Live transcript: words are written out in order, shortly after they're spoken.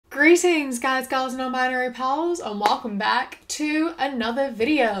Greetings guys, girls, non-binary pals, and welcome back to another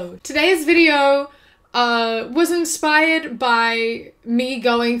video. Today's video was inspired by me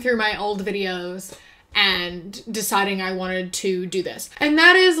going through my old videos and deciding I wanted to do this. And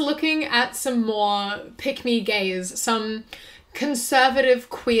that is looking at some more pick-me gays, some conservative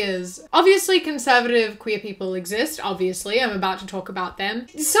queers. Obviously conservative queer people exist, obviously, I'm about to talk about them.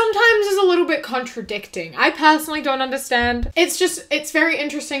 Sometimes it's a little bit contradicting. I personally don't understand. It's very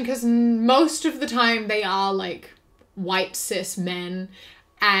interesting because most of the time they are like white cis men,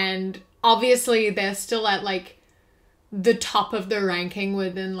 and obviously they're still at like the top of the ranking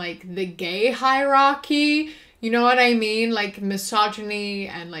within like the gay hierarchy. You know what I mean? Like misogyny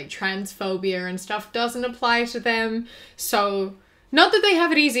and like transphobia and stuff doesn't apply to them. So not that they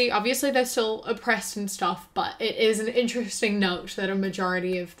have it easy, obviously they're still oppressed and stuff, but it is an interesting note that a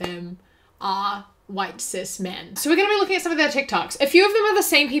majority of them are white cis men. So we're gonna be looking at some of their TikToks. A few of them are the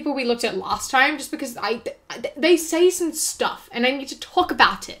same people we looked at last time, just because they say some stuff and I need to talk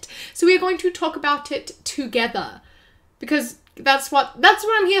about it. So we are going to talk about it together because that's what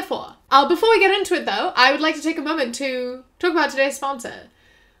I'm here for. Before we get into it though, I would like to take a moment to talk about today's sponsor.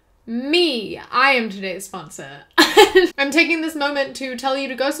 Me. I am today's sponsor. I'm taking this moment to tell you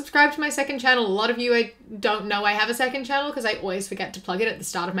to go subscribe to my second channel. A lot of you don't know I have a second channel because I always forget to plug it at the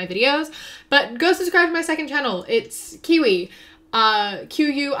start of my videos. But go subscribe to my second channel. It's Kiwi.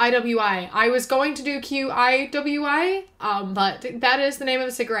 Q-U-I-W-I. I was going to do Q-I-W-I, but that is the name of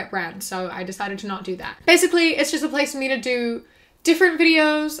a cigarette brand, so I decided to not do that. Basically, it's just a place for me to do different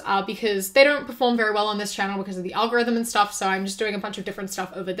videos, because they don't perform very well on this channel because of the algorithm and stuff, so I'm just doing a bunch of different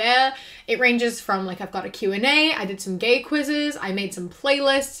stuff over there. It ranges from, like, I've got a Q&A, I did some gay quizzes, I made some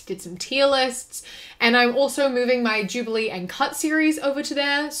playlists, did some tier lists, and I'm also moving my Jubilee and Cut series over to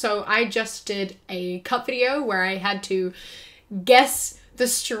there, so I just did a cut video where I had to guess the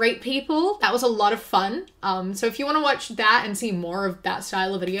straight people. That was a lot of fun. So if you want to watch that and see more of that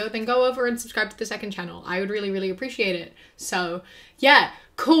style of video, then go over and subscribe to the second channel. I would really, really appreciate it. So yeah,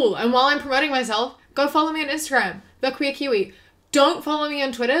 cool. And while I'm promoting myself, go follow me on Instagram, The Queer Kiwi. Don't follow me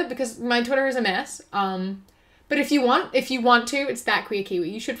on Twitter because my Twitter is a mess. But if you want to, it's That Queer Kiwi.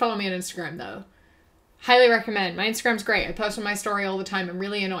 You should follow me on Instagram though. Highly recommend. My Instagram's great. I post on my story all the time. I'm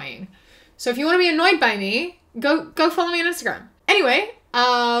really annoying. So if you want to be annoyed by me, go follow me on Instagram. Anyway,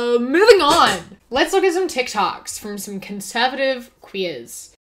 moving on. Let's look at some TikToks from some conservative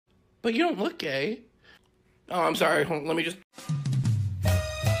queers. But you don't look gay. Oh, I'm sorry. Let me just...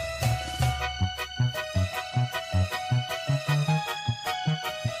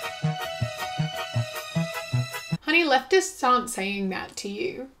 Honey, leftists aren't saying that to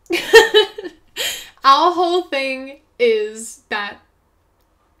you. Our whole thing is that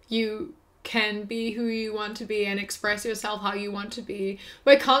you can be who you want to be and express yourself how you want to be.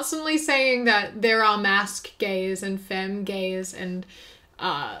 We're constantly saying that there are mask gays and femme gays and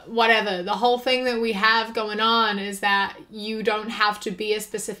whatever. The whole thing that we have going on is that you don't have to be a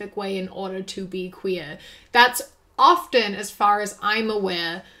specific way in order to be queer. That's often, as far as I'm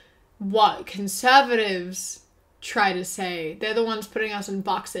aware, what conservatives try to say. They're the ones putting us in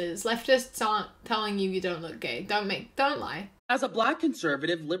boxes. Leftists aren't telling you you don't look gay. Don't lie. As a black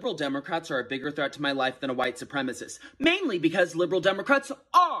conservative, liberal Democrats are a bigger threat to my life than a white supremacist. Mainly because liberal Democrats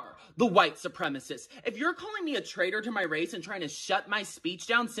are the white supremacists. If you're calling me a traitor to my race and trying to shut my speech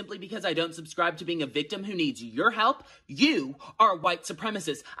down simply because I don't subscribe to being a victim who needs your help, you are a white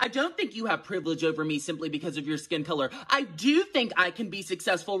supremacist. I don't think you have privilege over me simply because of your skin color. I do think I can be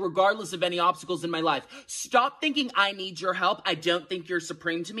successful regardless of any obstacles in my life. Stop thinking I need your help. I don't think you're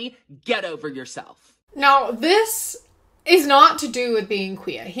supreme to me. Get over yourself. Now, this is not to do with being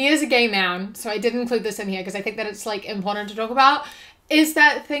queer. He is a gay man, so I did include this in here because I think that it's like important to talk about, is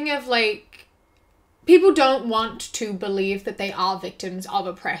that thing of like, people don't want to believe that they are victims of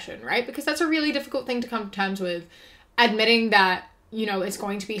oppression, right? Because that's a really difficult thing to come to terms with, admitting that, you know, it's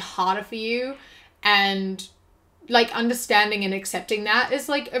going to be harder for you, and like understanding and accepting that is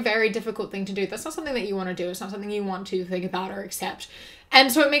like a very difficult thing to do. That's not something that you want to do. It's not something you want to think about or accept.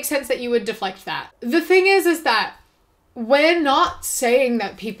 And so it makes sense that you would deflect that. The thing is that we're not saying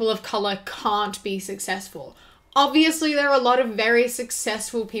that people of color can't be successful. Obviously, there are a lot of very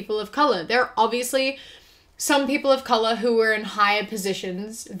successful people of color. There are obviously some people of color who are in higher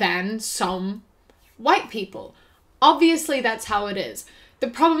positions than some white people. Obviously, that's how it is. The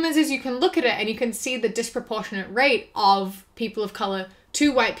problem is you can look at it and you can see the disproportionate rate of people of color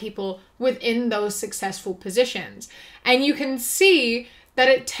to white people within those successful positions. And you can see that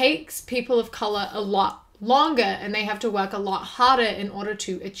it takes people of color a lot longer and they have to work a lot harder in order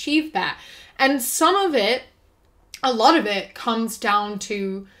to achieve that. And some of it, a lot of it comes down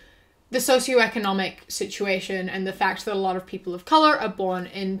to the socioeconomic situation and the fact that a lot of people of color are born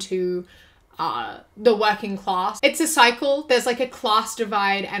into the working class. It's a cycle. There's like a class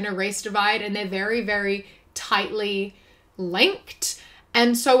divide and a race divide, and they're very, very tightly linked.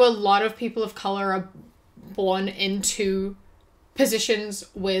 And so a lot of people of color are born into positions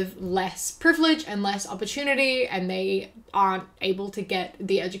with less privilege and less opportunity, and they aren't able to get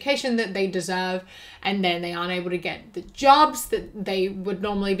the education that they deserve, and then they aren't able to get the jobs that they would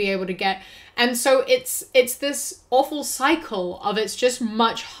normally be able to get. And so it's this awful cycle of it's just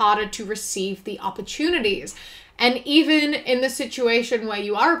much harder to receive the opportunities. And even in the situation where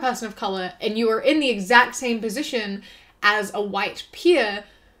you are a person of color and you are in the exact same position as a white peer,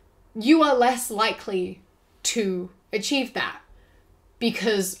 you are less likely to achieve that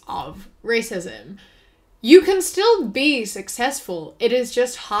because of racism. You can still be successful. It is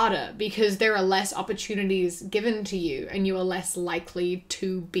just harder because there are less opportunities given to you and you are less likely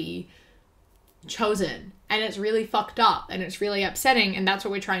to be chosen. And it's really fucked up and it's really upsetting, and that's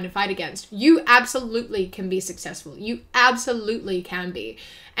what we're trying to fight against. You absolutely can be successful. You absolutely can be.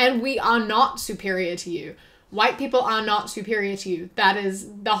 And we are not superior to you. White people are not superior to you. That is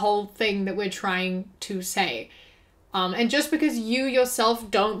the whole thing that we're trying to say. And just because you yourself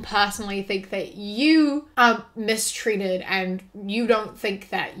don't personally think that you are mistreated and you don't think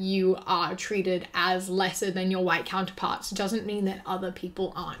that you are treated as lesser than your white counterparts doesn't mean that other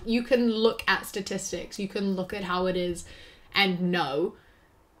people aren't. You can look at statistics, you can look at how it is and know.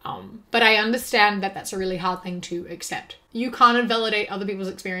 But I understand that that's a really hard thing to accept. You can't invalidate other people's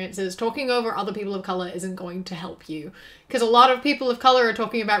experiences. Talking over other people of color isn't going to help you. Because a lot of people of color are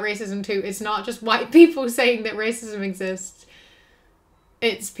talking about racism too. It's not just white people saying that racism exists.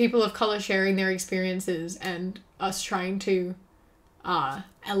 It's people of color sharing their experiences and us trying to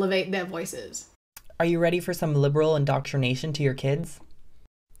elevate their voices. Are you ready for some liberal indoctrination to your kids?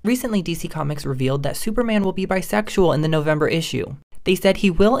 Recently, DC Comics revealed that Superman will be bisexual in the November issue. They said he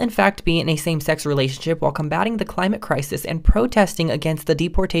will in fact be in a same-sex relationship while combating the climate crisis and protesting against the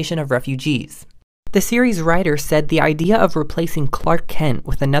deportation of refugees. The series writer said the idea of replacing Clark Kent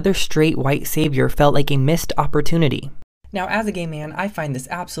with another straight white savior felt like a missed opportunity. Now, as a gay man, I find this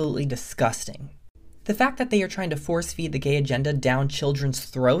absolutely disgusting. The fact that they are trying to force-feed the gay agenda down children's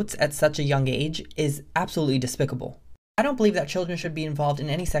throats at such a young age is absolutely despicable. I don't believe that children should be involved in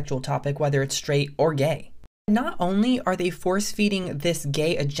any sexual topic, whether it's straight or gay. Not only are they force-feeding this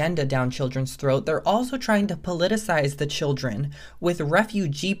gay agenda down children's throat, they're also trying to politicize the children with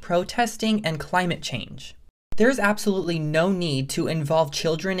refugee protesting and climate change. There's absolutely no need to involve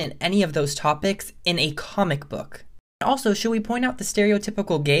children in any of those topics in a comic book. Also, should we point out the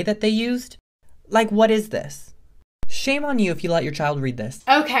stereotypical gay that they used? Like, what is this? Shame on you if you let your child read this.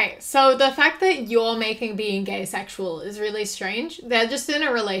 Okay, so the fact that you're making being gay sexual is really strange. They're just in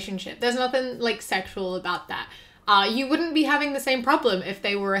a relationship. There's nothing, like, sexual about that. You wouldn't be having the same problem if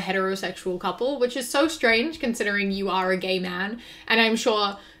they were a heterosexual couple, which is so strange considering you are a gay man, and I'm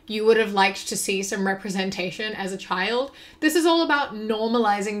sure you would have liked to see some representation as a child. This is all about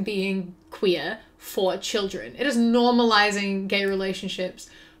normalizing being queer for children. It is normalizing gay relationships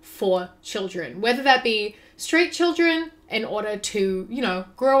for children, whether that be straight children in order to, you know,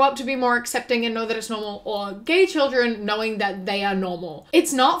 grow up to be more accepting and know that it's normal, or gay children knowing that they are normal.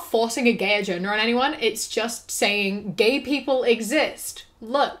 It's not forcing a gay agenda on anyone. It's just saying gay people exist.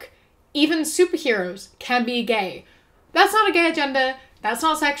 Look, even superheroes can be gay. That's not a gay agenda. That's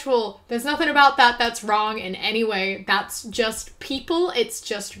not sexual. There's nothing about that that's wrong in any way. That's just people. It's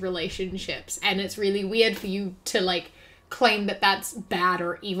just relationships. And it's really weird for you to, like, claim that that's bad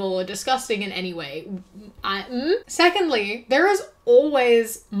or evil or disgusting in any way. Secondly, there is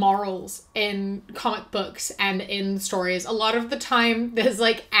always morals in comic books and in stories. A lot of the time there's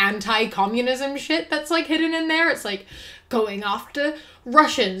like anti-communism shit that's like hidden in there. It's like going after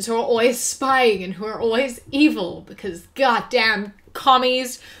Russians who are always spying and who are always evil because goddamn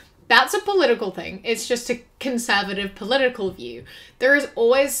commies. That's a political thing. It's just a conservative political view. There is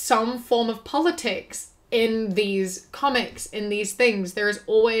always some form of politics in these comics, in these things. There's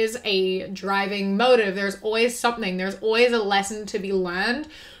always a driving motive. There's always something. There's always a lesson to be learned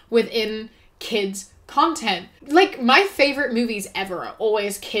within kids' content. Like, my favorite movies ever are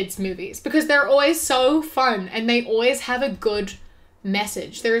always kids' movies because they're always so fun and they always have a good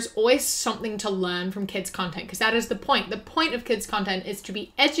message. There's always something to learn from kids' content because that is the point. The point of kids' content is to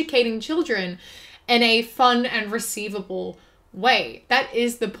be educating children in a fun and receivable way. That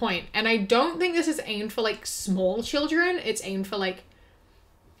is the point. And I don't think this is aimed for like small children. It's aimed for like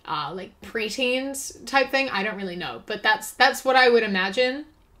preteens type thing. I don't really know, but that's what I would imagine.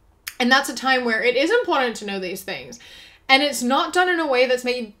 And that's a time where it is important to know these things. And it's not done in a way that's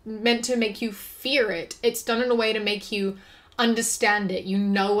meant to make you fear it. It's done in a way to make you understand it. You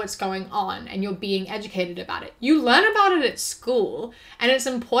know what's going on and you're being educated about it. You learn about it at school and it's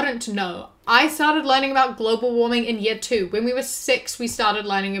important to know. I started learning about global warming in year 2. When we were 6, we started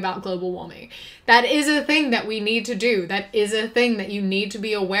learning about global warming. That is a thing that we need to do. That is a thing that you need to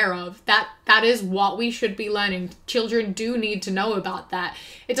be aware of. That is what we should be learning. Children do need to know about that.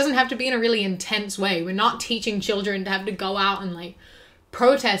 It doesn't have to be in a really intense way. We're not teaching children to have to go out and like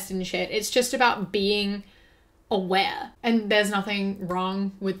protest and shit. It's just about being aware. And there's nothing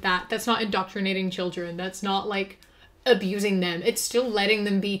wrong with that. That's not indoctrinating children. That's not like abusing them. It's still letting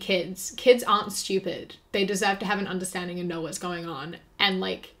them be kids. Kids aren't stupid. They deserve to have an understanding and know what's going on. And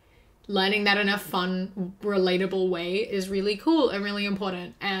like learning that in a fun, relatable way is really cool and really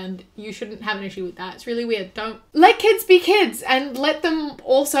important. And you shouldn't have an issue with that. It's really weird. Don't let kids be kids and let them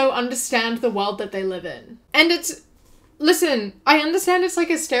also understand the world that they live in. And it's, listen, I understand it's like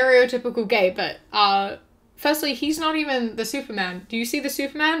a stereotypical gay, but firstly, he's not even the Superman. Do you see the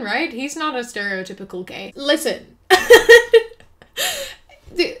Superman, right? He's not a stereotypical gay. Listen.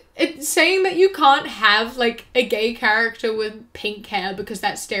 It's saying that you can't have like a gay character with pink hair because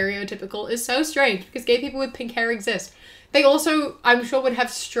that's stereotypical is so strange, because gay people with pink hair exist. They also, I'm sure, would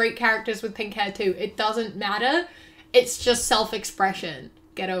have straight characters with pink hair too. It doesn't matter. It's just self-expression.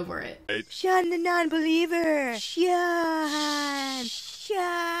 Get over it. Sean the non-believer. Sean.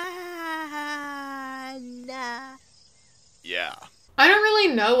 Yeah. I don't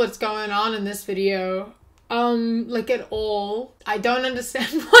really know what's going on in this video. Like at all. I don't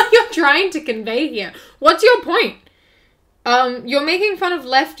understand what you're trying to convey here. What's your point? You're making fun of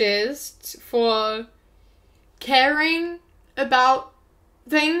leftists for caring about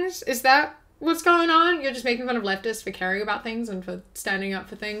things? Is that what's going on? You're just making fun of leftists for caring about things and for standing up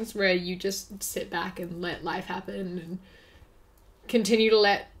for things where you just sit back and let life happen and continue to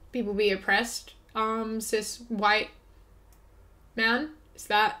let people be oppressed? Cis white man? Is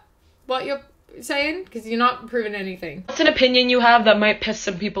that what you're saying? Because you're not proving anything. What's an opinion you have that might piss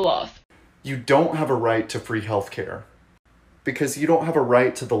some people off? You don't have a right to free healthcare because you don't have a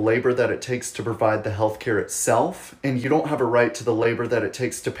right to the labor that it takes to provide the healthcare itself, and you don't have a right to the labor that it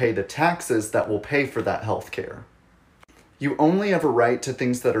takes to pay the taxes that will pay for that healthcare. You only have a right to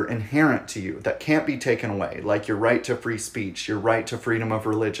things that are inherent to you, that can't be taken away, like your right to free speech, your right to freedom of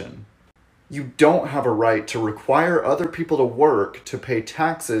religion. You don't have a right to require other people to work, to pay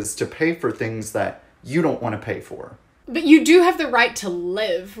taxes, to pay for things that you don't want to pay for. But you do have the right to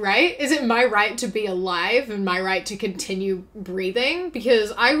live, right? Is it my right to be alive and my right to continue breathing?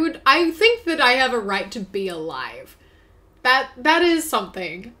 Because I think that I have a right to be alive. That is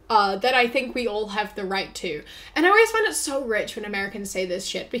something that I think we all have the right to. And I always find it so rich when Americans say this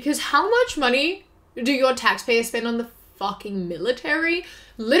shit, because how much money do your taxpayers spend on the fucking military?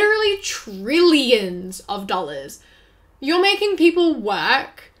 Literally trillions of dollars. You're making people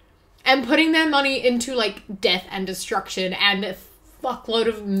work and putting their money into like death and destruction and a fuckload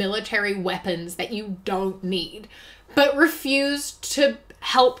of military weapons that you don't need, but refuse to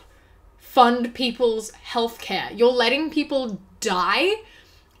help fund people's healthcare. You're letting people die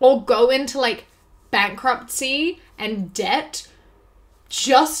or go into like bankruptcy and debt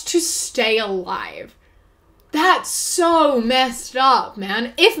just to stay alive. That's so messed up,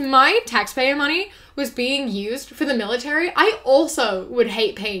 man. If my taxpayer money was being used for the military, I also would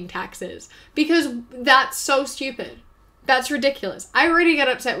hate paying taxes, because that's so stupid. That's ridiculous. I already get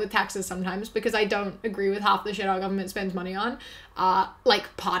upset with taxes sometimes because I don't agree with half the shit our government spends money on,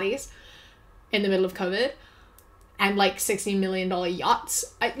 like parties in the middle of COVID and like $60 million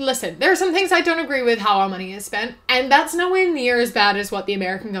yachts. Listen, there are some things I don't agree with how our money is spent, and that's nowhere near as bad as what the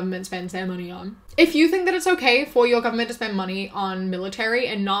American government spends their money on. If you think that it's okay for your government to spend money on military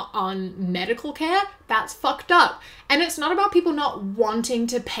and not on medical care, that's fucked up. And it's not about people not wanting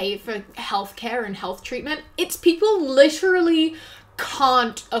to pay for healthcare and health treatment. It's people literally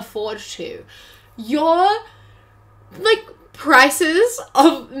can't afford to. Your, like, prices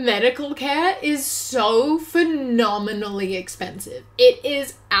of medical care is so phenomenally expensive. It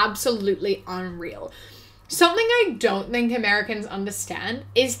is absolutely unreal. Something I don't think Americans understand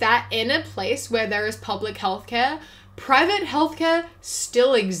is that in a place where there is public healthcare, private healthcare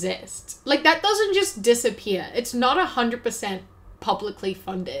still exists. Like, that doesn't just disappear. It's not 100% publicly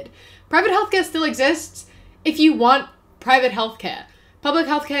funded. Private healthcare still exists if you want private healthcare. Public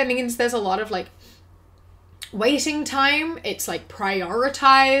healthcare means there's a lot of like waiting time. It's like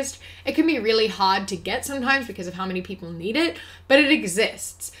prioritized. It can be really hard to get sometimes because of how many people need it, but it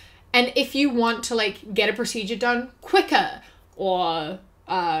exists. And if you want to like get a procedure done quicker or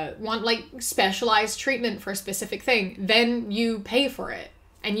want like specialized treatment for a specific thing, then you pay for it.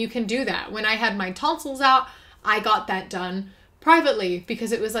 And you can do that. When I had my tonsils out, I got that done privately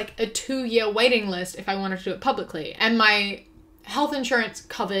because it was like a 2-year waiting list if I wanted to do it publicly. And my health insurance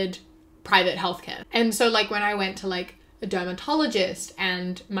covered private healthcare. And so like when I went to like a dermatologist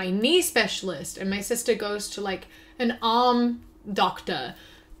and my knee specialist, and my sister goes to like an arm doctor,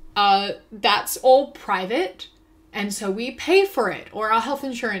 that's all private. And so we pay for it, or our health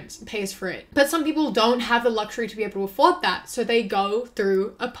insurance pays for it. But some people don't have the luxury to be able to afford that. So they go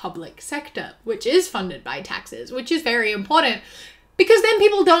through a public sector, which is funded by taxes, which is very important because then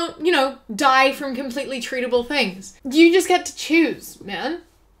people don't, you know, die from completely treatable things. You just get to choose, man.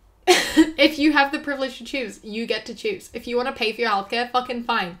 If you have the privilege to choose, you get to choose. If you want to pay for your healthcare, fucking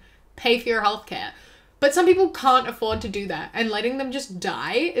fine. Pay for your healthcare. But some people can't afford to do that, and letting them just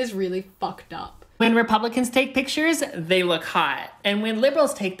die is really fucked up. When Republicans take pictures, they look hot. And when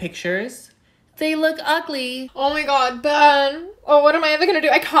liberals take pictures, they look ugly. Oh my god, burn. Oh, what am I ever gonna do?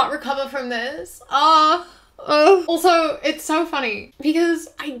 I can't recover from this. Also, it's so funny because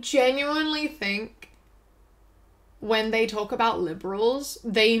I genuinely think when they talk about liberals,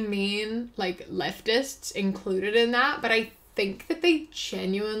 they mean like leftists included in that, but I think that they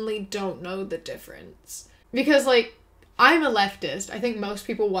genuinely don't know the difference. Because like, I'm a leftist. I think most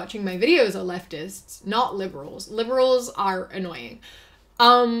people watching my videos are leftists, not liberals. Liberals are annoying.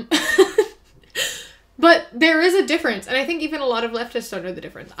 But there is a difference. And I think even a lot of leftists don't know the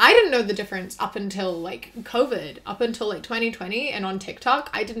difference. I didn't know the difference up until like COVID, up until like 2020. And on TikTok,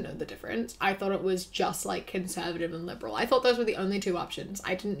 I didn't know the difference. I thought it was just like conservative and liberal. I thought those were the only two options.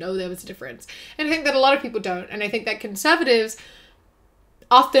 I didn't know there was a difference. And I think that a lot of people don't. And I think that conservatives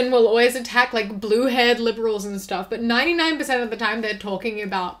often will always attack like blue-haired liberals and stuff, but 99% of the time they're talking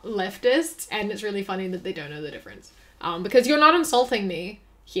about leftists, and it's really funny that they don't know the difference. Because you're not insulting me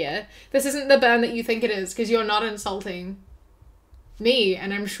here. This isn't the burn that you think it is, because you're not insulting me,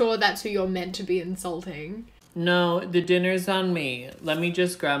 and I'm sure that's who you're meant to be insulting. No, the dinner's on me. Let me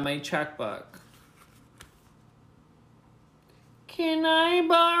just grab my checkbook. Can I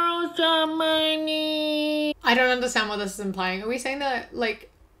borrow some money? I don't understand what this is implying. Are we saying that, like,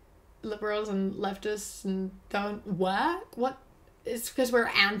 liberals and leftists and don't work? What? It's because we're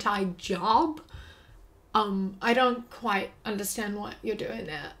anti-job? I don't quite understand what you're doing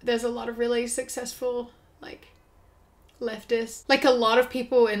there. There's a lot of really successful, like, leftists. Like, a lot of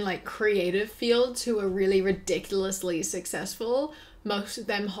people in, like, creative fields who are really ridiculously successful, most of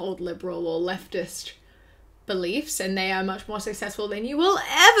them hold liberal or leftist beliefs, and they are much more successful than you will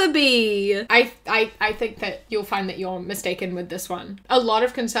ever be. I think that you'll find that you're mistaken with this one. A lot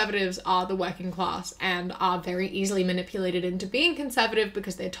of conservatives are the working class and are very easily manipulated into being conservative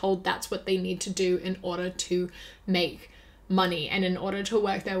because they're told that's what they need to do in order to make money and in order to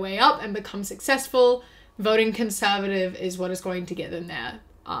work their way up and become successful. Voting conservative is what is going to get them there.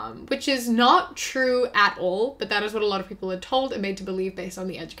 Which is not true at all, but that is what a lot of people are told and made to believe based on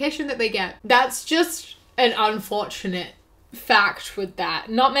the education that they get. That's just an unfortunate fact with that.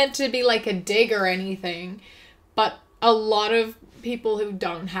 Not meant to be like a dig or anything, but a lot of people who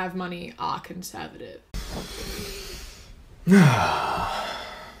don't have money are conservative.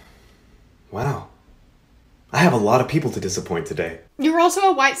 Wow. I have a lot of people to disappoint today. You're also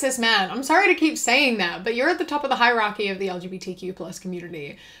a white cis man. I'm sorry to keep saying that, but you're at the top of the hierarchy of the LGBTQ plus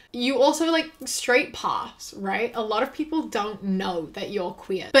community. You also like straight pass, right? A lot of people don't know that you're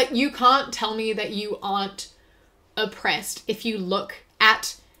queer, but you can't tell me that you aren't oppressed if you look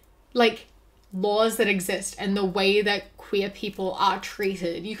at like laws that exist and the way that queer people are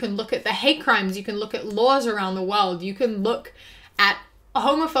treated. You can look at the hate crimes, you can look at laws around the world, you can look at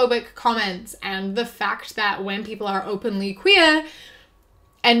homophobic comments and the fact that when people are openly queer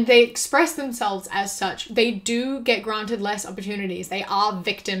and they express themselves as such, they do get granted less opportunities. They are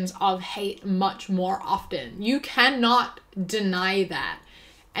victims of hate much more often. You cannot deny that.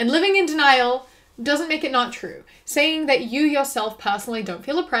 And living in denial doesn't make it not true. Saying that you yourself personally don't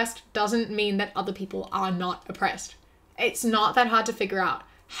feel oppressed doesn't mean that other people are not oppressed. It's not that hard to figure out.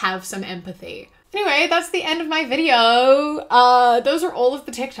 Have some empathy. Anyway, that's the end of my video. Those are all of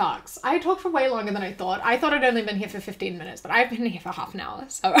the TikToks. I talked for way longer than I thought. I thought I'd only been here for 15 minutes, but I've been here for half an hour,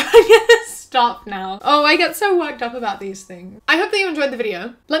 so I'm gonna stop now. Oh, I get so worked up about these things. I hope that you enjoyed the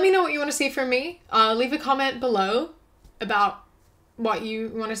video. Let me know what you want to see from me. Leave a comment below about what you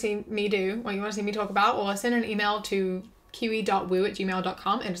want to see me do, what you want to see me talk about, or send an email to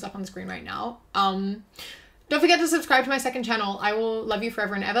kiwi.woo@gmail.com. It is up on the screen right now. Don't forget to subscribe to my second channel. I will love you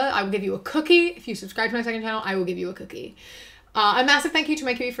forever and ever. I will give you a cookie. If you subscribe to my second channel, I will give you a cookie. A massive thank you to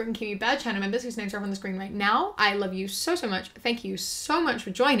my Kiwi Fruit and Kiwi Bird channel members whose names are up on the screen right now. I love you so, so much. Thank you so much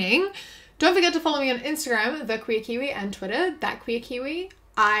for joining. Don't forget to follow me on Instagram, The Queer Kiwi, and Twitter, That Queer Kiwi.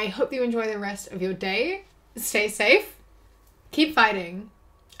 I hope you enjoy the rest of your day. Stay safe. Keep fighting.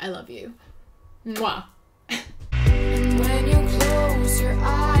 I love you. Mwah. And when you close your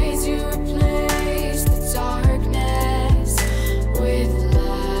eyes, you replace